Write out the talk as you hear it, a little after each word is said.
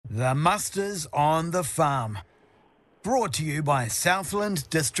The Musters on the Farm. Brought to you by Southland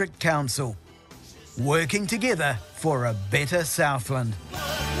District Council. Working together for a better Southland.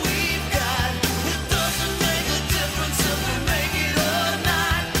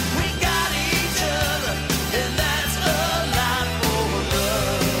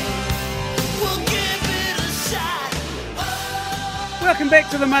 Welcome back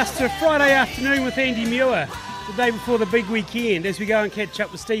to the Muster, Friday afternoon with Andy Muir, the day before the big weekend, as we go and catch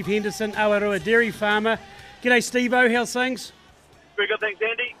up with Steve Henderson, Awarua dairy farmer. G'day Steve-o, how's things? Very good, thanks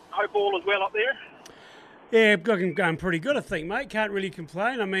Andy. Hope all is well up there. Yeah, going pretty good I think, mate. Can't really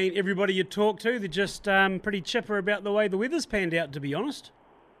complain. I mean, everybody you talk to, they're just pretty chipper about the way the weather's panned out, to be honest.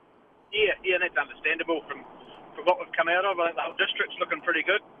 Yeah, that's understandable from what we've come out of. I think the whole district's looking pretty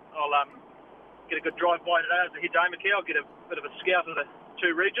good. I'll get a good drive-by today as I head to Omakau. I'll get a bit of a scout of the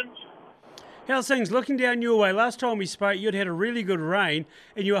two regions. How's things looking down your way? Last time we spoke, you'd had a really good rain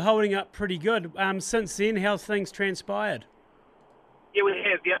and you were holding up pretty good. Since then, how's things transpired? Yeah, we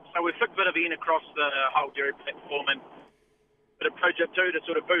have, yeah. So we've flicked a bit of in across the whole dairy platform and a bit of project too to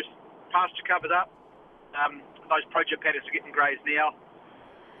sort of boost pasture covers up. Those project paddocks are getting grazed now.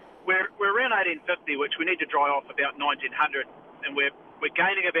 We're around 1850, which we need to dry off about 1900, and we're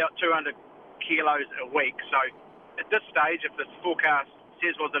gaining about 200 kilos a week. So at this stage, if this forecast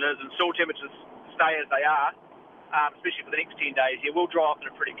says what it is and soil temperatures stay as they are, especially for the next 10 days, yeah, we'll dry off in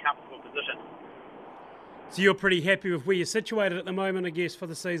a pretty comfortable position. So you're pretty happy with where you're situated at the moment, I guess, for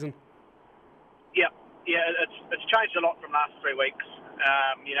the season? Yeah, it's changed a lot from last 3 weeks,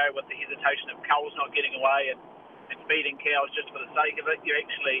 with the hesitation of culls not getting away and feeding cows just for the sake of it. You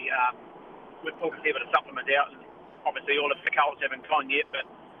actually, we've pulled a fair bit of supplement out, and obviously all of the culls haven't gone yet, but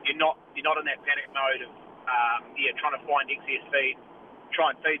you're not in that panic mode of trying to find excess feed, try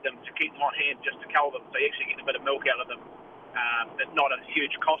and feed them to keep them on hand just to cull them, so you actually get a bit of milk out of them. It's not a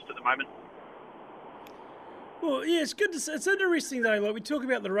huge cost at the moment. Well, yeah, it's good. It's interesting, though. Like, we talk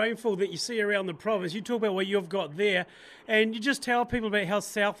about the rainfall that you see around the province. You talk about what you've got there, and you just tell people about how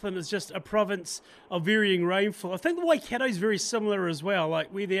Southland is just a province of varying rainfall. I think the Waikato is very similar as well, like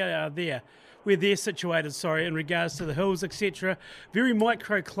where they're situated, in regards to the hills, etc. Very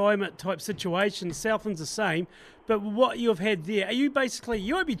microclimate type situation. Southland's the same, but what you've had there, you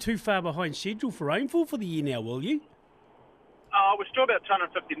won't be too far behind schedule for rainfall for the year now, will you? We're still about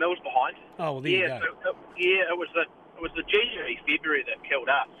 250 mils behind. Oh, well, there you go. So, it was the January, February that killed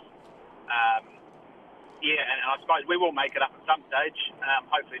us. And I suppose we will make it up at some stage.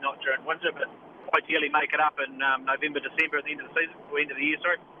 Hopefully not during winter, but ideally make it up in November, December at the end of the season, or end of the year,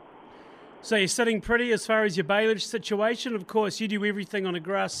 sorry. So you're sitting pretty as far as your baleage situation. Of course, you do everything on a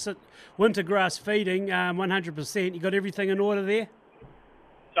winter grass feeding, 100%. You got everything in order there?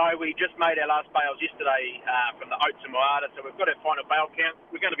 So we just made our last bales yesterday from the oats and Moata, so we've got our final bale count.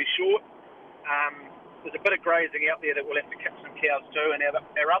 We're going to be short. There's a bit of grazing out there that we'll have to kick some cows too, and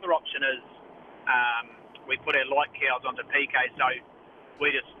our other option is we put our light cows onto PK, so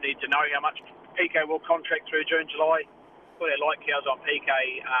we just need to know how much PK we'll contract through June, July, put our light cows on PK,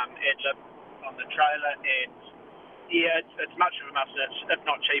 ad lib on the trailer, and it's much of a must, if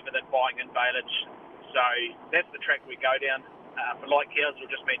not cheaper than buying in baleage. So that's the track we go down. For light cows, it'll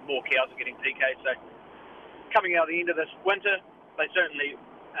just mean more cows are getting PK. So coming out the end of this winter, they certainly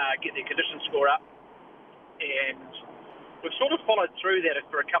get their condition score up, and we've sort of followed through that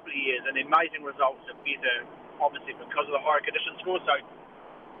for a couple of years, and the amazing results are better, obviously because of the higher condition score. So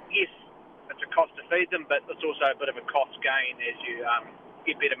yes, it's a cost to feed them, but it's also a bit of a cost gain as you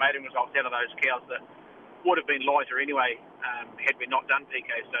get better mating results out of those cows that would have been lighter anyway had we not done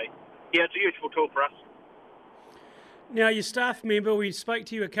PK. So yeah, it's a useful tool for us. Now, your staff member, we spoke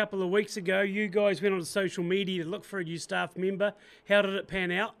to you a couple of weeks ago. You guys went on social media to look for a new staff member. How did it pan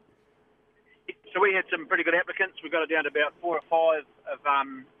out? So we had some pretty good applicants. We got it down to about 4 or 5 of,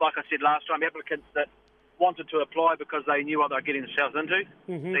 like I said last time, applicants that wanted to apply because they knew what they were getting themselves into.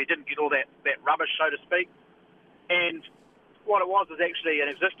 Mm-hmm. So you didn't get all that rubbish, so to speak. And what it was actually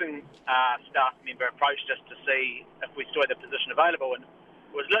an existing staff member approached us to see if we still had the position available. And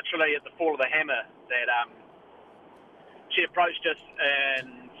it was literally at the fall of the hammer that she approached us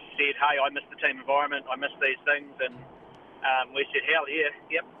and said, hey, I miss the team environment, I miss these things, and we said, hell yeah,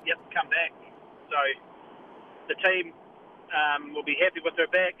 yep, come back. So the team will be happy with her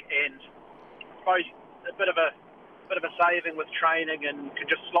back, and I suppose a bit of a saving with training, and could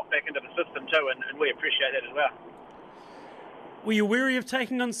just slot back into the system too, and we appreciate that as well. Were you wary of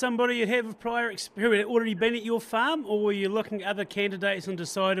taking on somebody you have prior experience, who had already been at your farm, or were you looking at other candidates and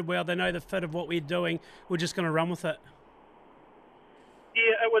decided, well, they know the fit of what we're doing, we're just going to run with it?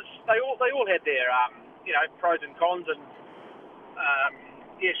 Yeah, it was. They all had their pros and cons, and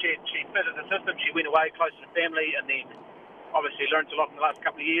she fitted the system. She went away closer to family, and then obviously learnt a lot in the last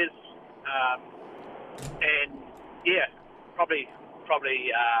couple of years. And yeah, probably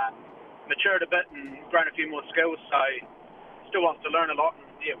matured a bit and grown a few more skills. So still wants to learn a lot, and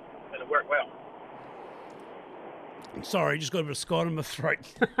yeah, it'll work well. Sorry, just got a bit of Scott in my throat.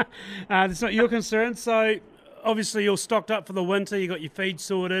 That's not your concern. So obviously you're stocked up for the winter. You got your feed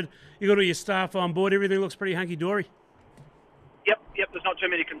sorted. You got all your staff on board. Everything looks pretty hunky dory. Yep. There's not too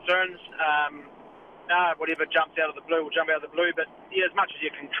many concerns. Whatever jumps out of the blue will jump out of the blue. But yeah, as much as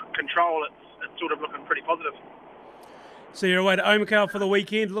you can control, it's sort of looking pretty positive. So you're away to Omakau for the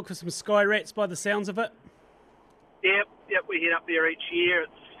weekend. Look for some sky rats by the sounds of it. Yep. We head up there each year.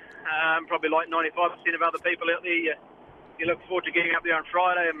 It's probably like 95% of other people out there. You look forward to getting up there on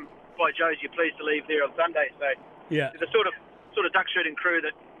Friday, and by Joe's, you're pleased to leave there on Sunday. So yeah, the sort of duck shooting crew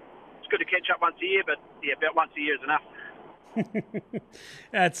that it's good to catch up once a year, but yeah, about once a year is enough.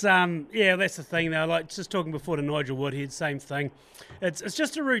 That's that's the thing though. Like just talking before to Nigel Woodhead, same thing. It's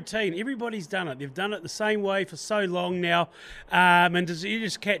just a routine. Everybody's done it. They've done it the same way for so long now, and you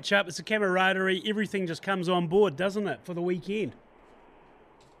just catch up. It's a camaraderie. Everything just comes on board, doesn't it, for the weekend?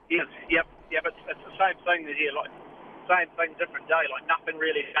 Yes, yep. It's the same thing this year. Like same thing, different day. Like nothing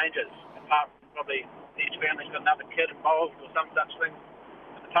really changes apart from probably each family's got another kid involved or some such thing.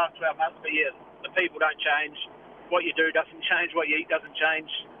 In the past 12 months, but yeah, the people don't change. What you do doesn't change. What you eat doesn't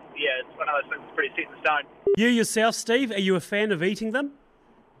change. Yeah, it's one of those things that's pretty set in stone. You yourself, Steve, are you a fan of eating them?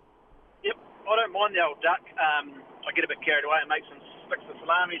 Yep, I don't mind the old duck. I get a bit carried away and make some sticks of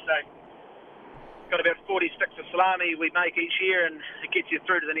salami. So got about 40 sticks of salami we make each year, and it gets you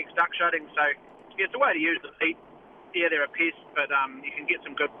through to the next duck shooting. So yeah, it's a way to use the meat. Yeah, they're a pest, but you can get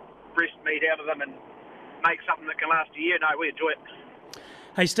some good breast meat out of them and make something that can last a year. No, we enjoy it.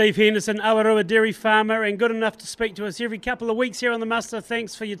 Hey, Steve Henderson, Awarua dairy farmer, and good enough to speak to us every couple of weeks here on the Muster.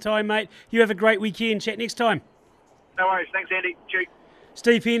 Thanks for your time, mate. You have a great weekend. Chat next time. No worries. Thanks, Andy. Cheers.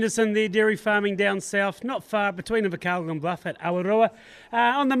 Steve Henderson there, dairy farming down south, not far between Invercargill and Bluff at Awarua.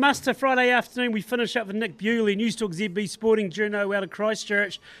 On the Muster Friday afternoon, we finish up with Nick Bewley, News Talk ZB Sporting Journo out of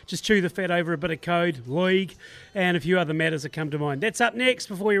Christchurch. Just chew the fat over a bit of code, league, and a few other matters that come to mind. That's up next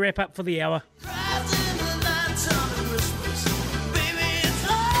before we wrap up for the hour.